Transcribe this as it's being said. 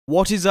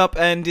What is up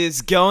and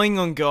is going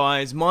on,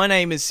 guys? My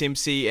name is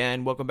Simpzy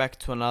and welcome back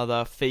to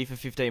another FIFA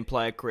 15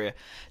 player career.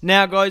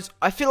 Now guys,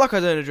 I feel like I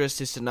don't address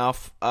this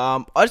enough.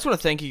 I just want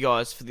to thank you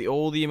guys for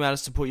all the amount of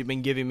support you've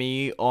been giving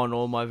me on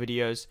all my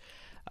videos.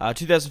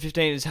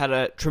 2015 has had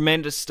a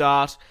tremendous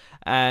start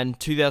and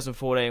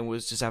 2014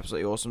 was just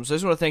absolutely awesome. So I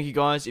just want to thank you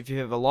guys. If you've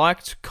ever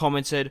liked,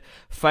 commented,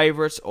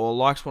 favorites, or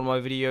liked one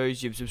of my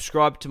videos, you've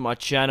subscribed to my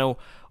channel,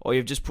 or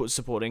you've just put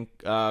supporting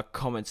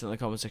comments in the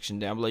comment section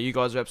down below. You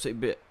guys are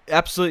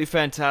absolutely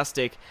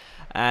fantastic,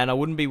 and I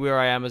wouldn't be where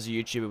I am as a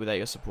YouTuber without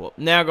your support.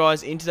 Now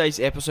guys, in today's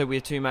episode we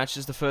have two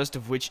matches, the first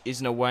of which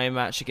is an away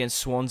match against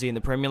Swansea in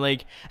the Premier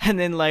League, and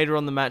then later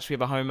on the match we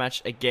have a home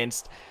match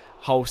against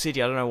Hull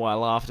City. I don't know why I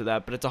laughed at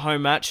that, but it's a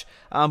home match.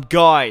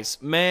 Guys,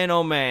 man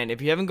oh man,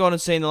 if you haven't gone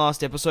and seen the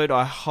last episode,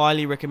 I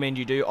highly recommend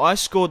you do. I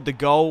scored the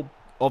goal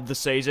of the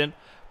season,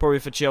 probably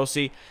for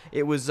Chelsea.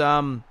 It was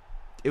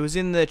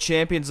in the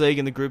Champions League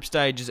in the group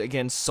stages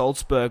against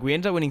Salzburg. We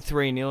ended up winning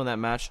 3-0 in that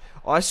match.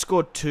 I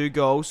scored 2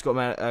 goals, got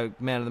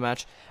man of the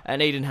match,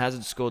 and Eden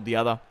Hazard scored the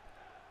other.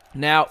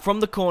 Now, from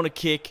the corner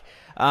kick,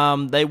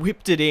 they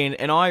whipped it in,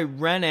 and I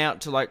ran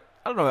out to, like,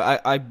 I don't know,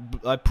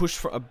 I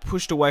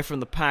pushed away from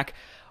the pack.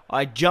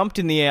 I jumped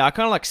in the air, I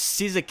kind of like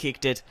scissor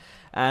kicked it,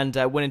 and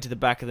went into the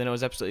back, and then it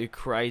was absolutely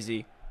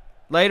crazy.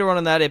 Later on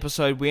in that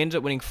episode, we ended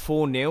up winning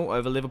 4-0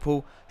 over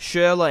Liverpool.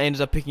 Schürrle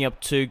ended up picking up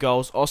 2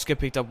 goals, Oscar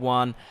picked up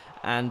 1,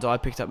 and I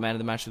picked up man of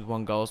the match with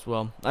 1 goal as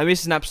well. I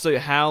missed an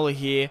absolute howler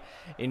here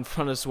in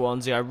front of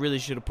Swansea. I really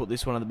should have put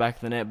this one on the back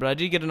of the net, but I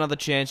did get another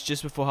chance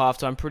just before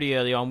halftime pretty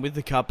early on with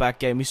the cutback.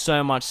 Gave me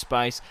so much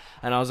space,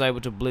 and I was able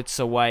to blitz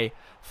away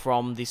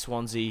from the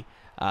Swansea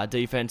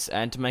defense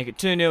and to make it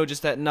 2-0.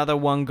 Just that another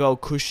 1 goal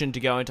cushion to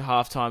go into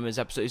halftime is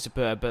absolutely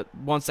superb, but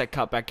once that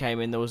cutback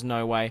came in, there was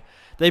no way.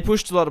 They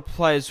pushed a lot of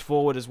players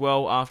forward as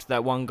well after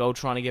that 1 goal,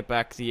 trying to get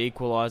back the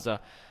equaliser,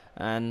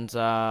 and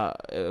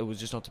it was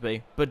just not to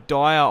be. But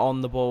Dyer on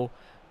the ball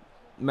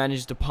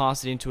managed to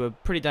pass it into a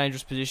pretty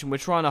dangerous position. We're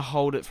trying to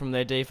hold it from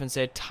their defense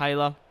there.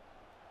 Taylor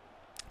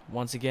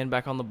once again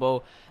back on the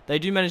ball. They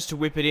do manage to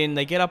whip it in.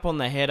 They get up on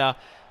the header,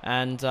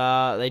 and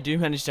they do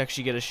manage to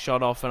actually get a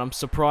shot off. And I'm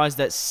surprised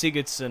that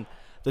Sigurdsson,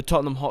 the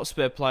Tottenham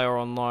Hotspur player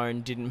on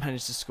loan, didn't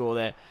manage to score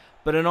there.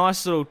 But a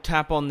nice little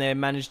tap on there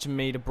managed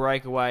me to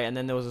break away, and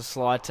then there was a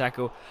slide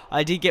tackle.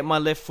 I did get my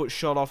left foot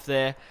shot off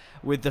there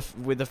with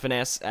the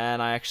finesse,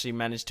 and I actually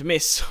managed to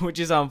miss, which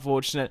is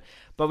unfortunate.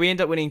 But we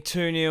end up winning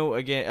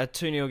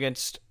 2-0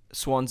 against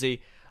Swansea.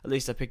 At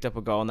least I picked up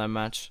a goal in that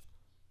match.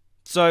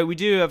 So we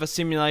do have a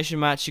simulation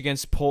match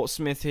against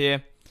Portsmouth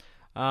here.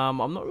 I'm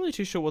not really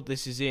too sure what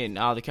this is in.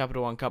 The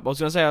Capital One Cup. I was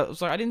going to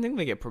say, I didn't think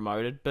they get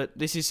promoted, but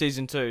this is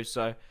Season 2,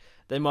 so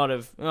they might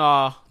have...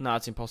 no,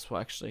 it's impossible,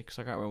 actually, because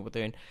I can't remember what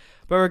they're in.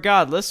 But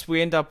regardless,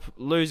 we end up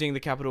losing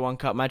the Capital One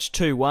Cup match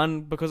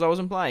 2-1 because I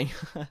wasn't playing.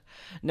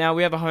 Now,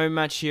 we have a home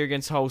match here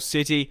against Hull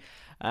City,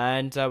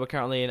 and we're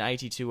currently in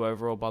 82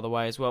 overall, by the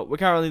way, as well. We're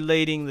currently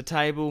leading the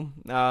table.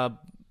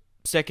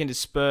 Second is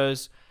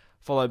Spurs,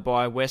 followed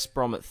by West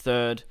Brom at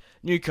 3rd,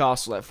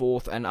 Newcastle at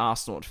 4th, and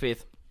Arsenal at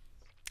 5th.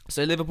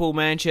 So Liverpool,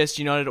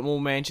 Manchester United, and all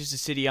Manchester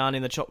City aren't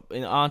in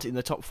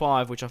the top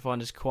 5, which I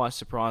find is quite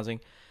surprising.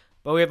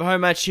 But we have a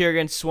home match here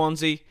against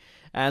Swansea,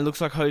 and it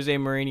looks like Jose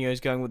Mourinho is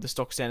going with the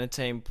stock standard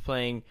team,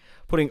 putting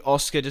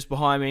Oscar just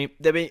behind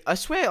me. I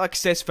swear, like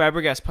Cesc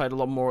Fabregas played a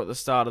lot more at the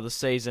start of the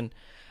season,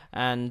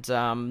 and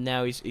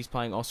now he's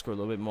playing Oscar a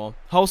little bit more.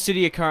 Hull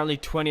City are currently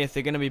 20th.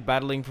 They're going to be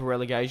battling for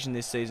relegation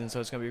this season, so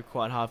it's going to be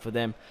quite hard for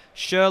them.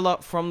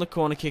 Schürrle from the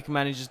corner kick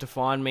manages to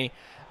find me,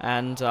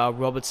 and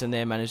Robertson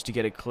there managed to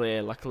get it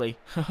clear, luckily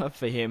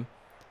for him.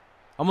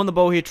 I'm on the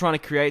ball here trying to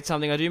create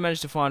something. I do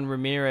manage to find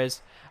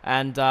Ramirez,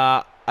 and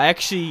I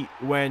actually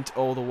went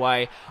all the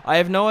way. I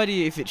have no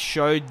idea if it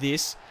showed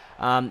this,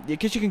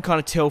 because you can kind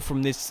of tell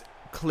from this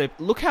clip.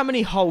 Look how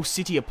many Hull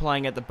City are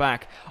playing at the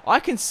back. I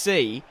can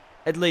see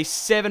at least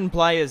 7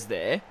 players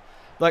there.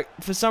 Like,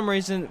 for some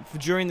reason,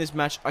 during this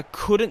match, I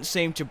couldn't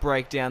seem to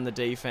break down the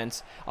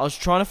defense. I was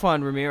trying to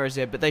find Ramirez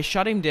there, but they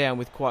shut him down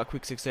with quite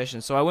quick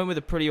succession. So I went with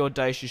a pretty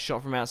audacious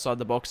shot from outside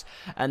the box,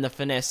 and the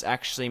finesse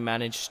actually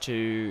managed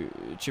to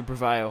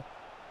prevail.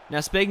 Now,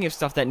 speaking of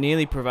stuff that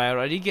nearly prevailed,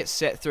 I did get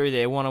set through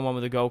there, one-on-one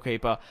with the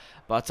goalkeeper.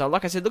 But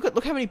like I said,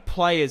 look how many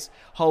players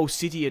Hull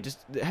City are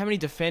how many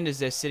defenders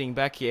they're sitting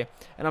back here.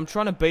 And I'm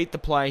trying to beat the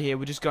player here.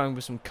 We're just going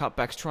with some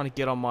cutbacks, trying to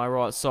get on my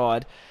right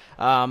side.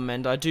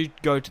 And I do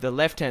go to the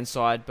left-hand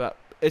side, but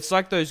it's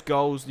like those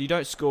goals. You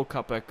don't score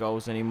cutback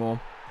goals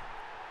anymore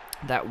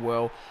that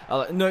well.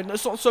 No,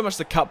 it's not so much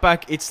the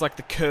cutback. It's like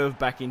the curve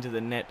back into the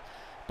net.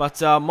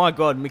 But my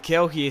God,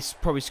 Mikel here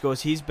probably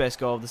scores his best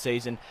goal of the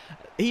season.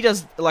 He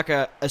does like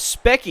a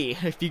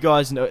specky, if you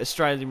guys know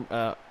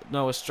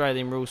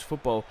Australian rules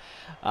football.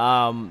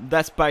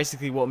 That's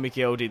basically what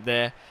Mikel did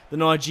there. The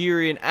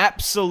Nigerian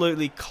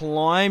absolutely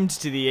climbed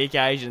to the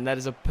occasion. That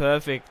is a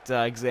perfect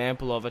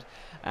example of it.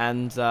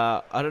 And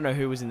I don't know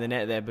who was in the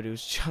net there, but it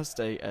was just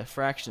a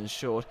fraction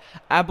short.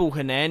 Abel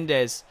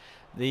Hernandez,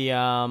 the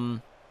I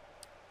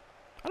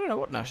don't know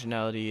what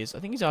nationality he is. I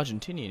think he's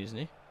Argentinian, isn't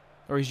he?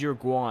 Or he's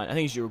Uruguayan. I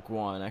think he's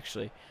Uruguayan,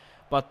 actually.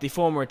 But the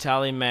former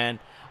Italian man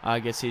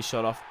gets his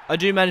shot off. I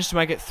do manage to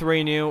make it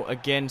 3-0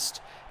 against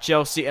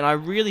Chelsea, and I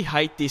really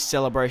hate this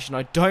celebration.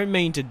 I don't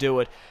mean to do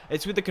it.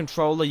 It's with the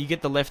controller. You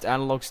get the left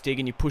analog stick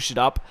and you push it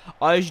up.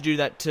 I usually do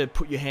that to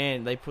put your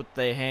hand. They put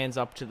their hands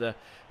up to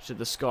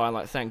the sky,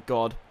 like, thank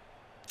God.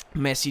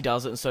 Messi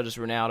does it, and so does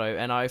Ronaldo.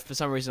 And for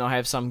some reason, I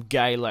have some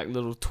gay, like,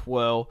 little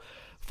twirl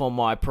for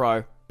my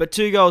pro. But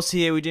 2 goals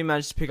here. We do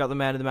manage to pick up the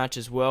man of the match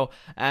as well.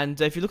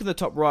 And if you look at the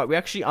top right, we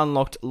actually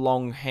unlocked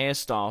long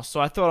hairstyles. So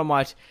I thought I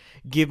might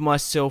give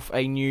myself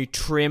a new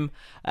trim.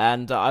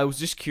 And I was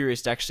just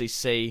curious to actually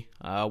see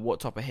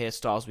what type of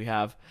hairstyles we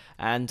have.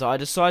 And I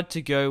decided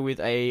to go with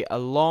a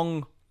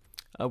long,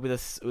 with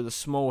a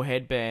small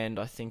headband.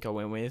 I think I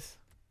went with.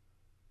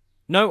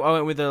 No,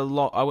 I went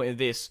with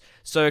this.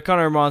 So it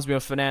kind of reminds me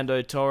of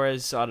Fernando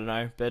Torres. I don't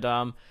know, but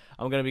I'm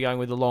going to be going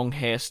with the long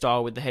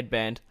hairstyle with the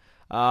headband.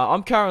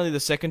 I'm currently the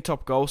 2nd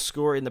top goal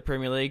scorer in the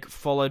Premier League,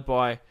 followed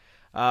by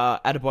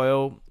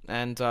Adebayo,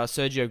 and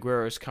Sergio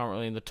Aguero is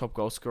currently in the top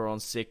goal scorer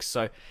on 6.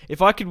 So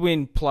if I could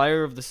win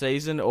Player of the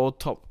Season or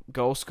top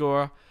goal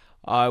scorer,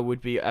 I would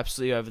be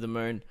absolutely over the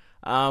moon.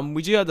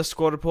 We do have the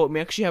squad report.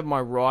 We actually have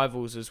my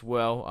rivals as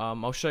well.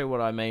 I'll show you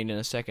what I mean in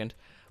a second.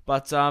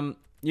 But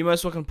you're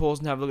most welcome to pause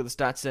and have a look at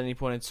the stats at any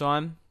point in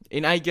time.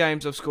 In 8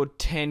 games, I've scored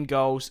 10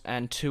 goals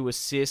and 2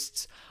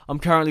 assists. I'm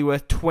currently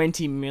worth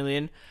 20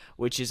 million,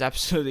 which is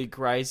absolutely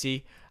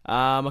crazy.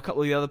 A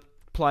couple of the other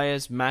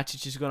players,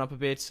 Matic has gone up a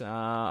bit.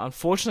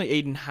 Unfortunately,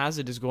 Eden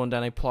Hazard has gone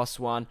down a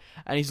 +1,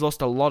 and he's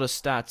lost a lot of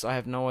stats. I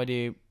have no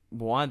idea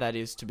why that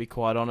is, to be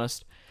quite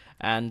honest.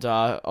 And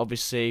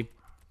obviously,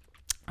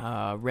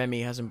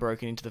 Remy hasn't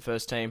broken into the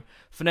first team.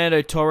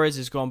 Fernando Torres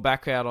has gone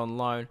back out on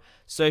loan.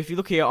 So if you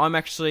look here, I'm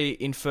actually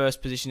in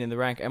 1st position in the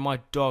rank, and my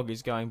dog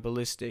is going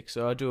ballistic,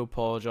 so I do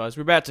apologise.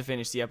 We're about to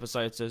finish the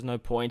episode, so there's no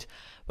point.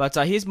 But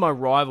here's my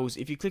rivals.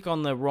 If you click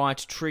on the right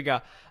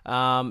trigger,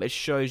 it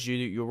shows you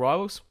your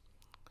rivals.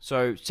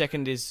 So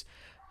 2nd is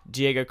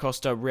Diego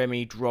Costa,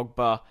 Remy,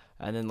 Drogba,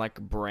 and then like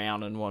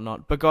Brown and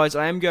whatnot. But guys,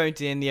 I am going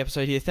to end the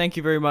episode here. Thank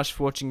you very much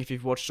for watching if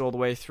you've watched all the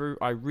way through.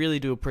 I really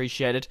do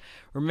appreciate it.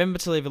 Remember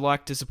to leave a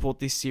like to support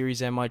this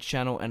series and my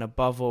channel. And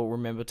above all,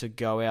 remember to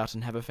go out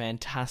and have a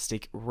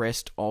fantastic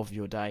rest of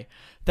your day.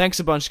 Thanks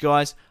a bunch,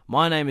 guys.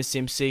 My name is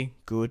Simpzy.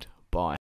 Goodbye.